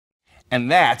And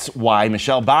that's why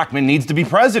Michelle Bachmann needs to be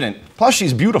president. Plus,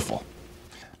 she's beautiful.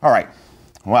 All right.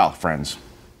 Well, friends,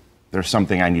 there's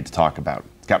something I need to talk about.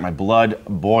 It's got my blood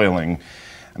boiling.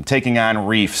 I'm taking on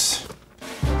reefs.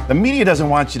 The media doesn't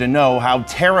want you to know how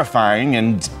terrifying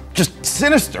and just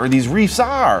sinister these reefs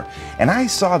are. And I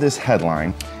saw this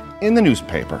headline in the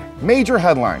newspaper. Major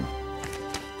headline.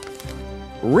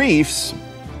 Reefs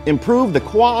improve the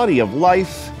quality of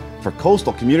life for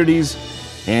coastal communities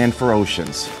and for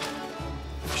oceans.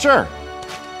 Sure,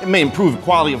 it may improve the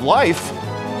quality of life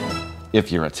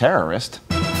if you're a terrorist.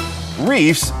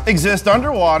 Reefs exist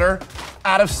underwater,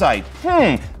 out of sight.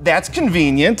 That's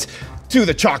convenient to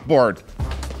the chalkboard.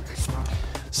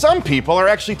 Some people are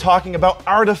actually talking about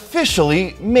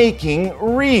artificially making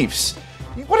reefs.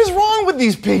 What is wrong with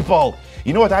these people?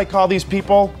 You know what I call these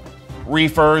people?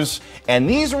 Reefers. And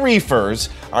these reefers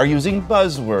are using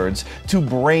buzzwords to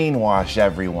brainwash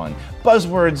everyone.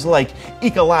 Buzzwords like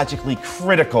ecologically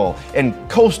critical and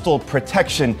coastal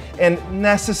protection and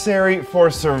necessary for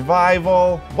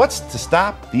survival. What's to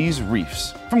stop these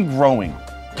reefs from growing,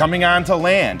 coming onto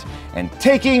land, and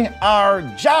taking our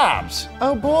jobs?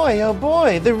 Oh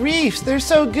boy, the reefs, they're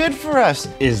so good for us.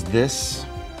 Is this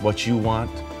what you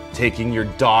want? Taking your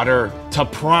daughter to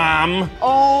prom?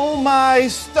 Oh my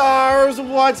stars,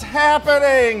 what's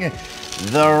happening?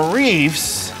 The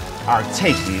reefs are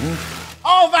taking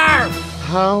over!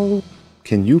 How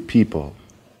can you people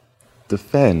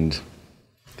defend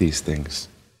these things?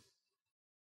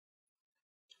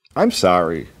 I'm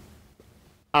sorry.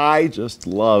 I just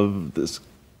love this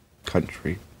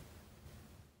country.